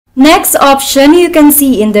Next option you can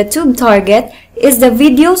see in the TubeTarget is the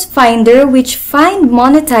Videos Finder, which find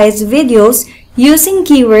monetized videos using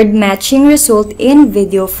keyword matching result in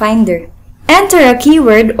Video Finder. Enter a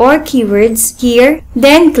keyword or keywords here,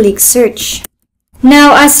 then click Search.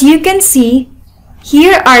 Now as you can see,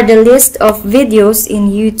 here are the list of videos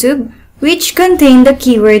in YouTube which contain the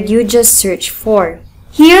keyword you just searched for.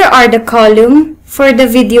 Here are the column for the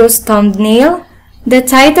video's thumbnail, the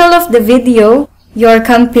title of the video, your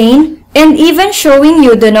campaign, and even showing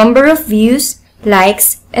you the number of views,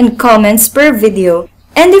 likes, and comments per video.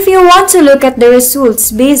 And if you want to look at the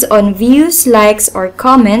results based on views, likes, or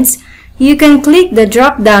comments, you can click the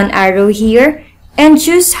drop-down arrow here and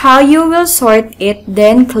choose how you will sort it,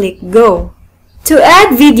 then click Go. To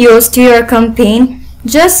add videos to your campaign,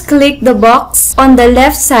 just click the box on the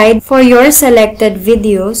left side for your selected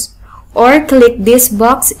videos, or click this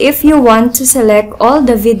box if you want to select all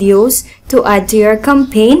the videos to add to your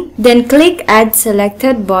campaign, then click Add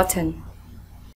Selected button.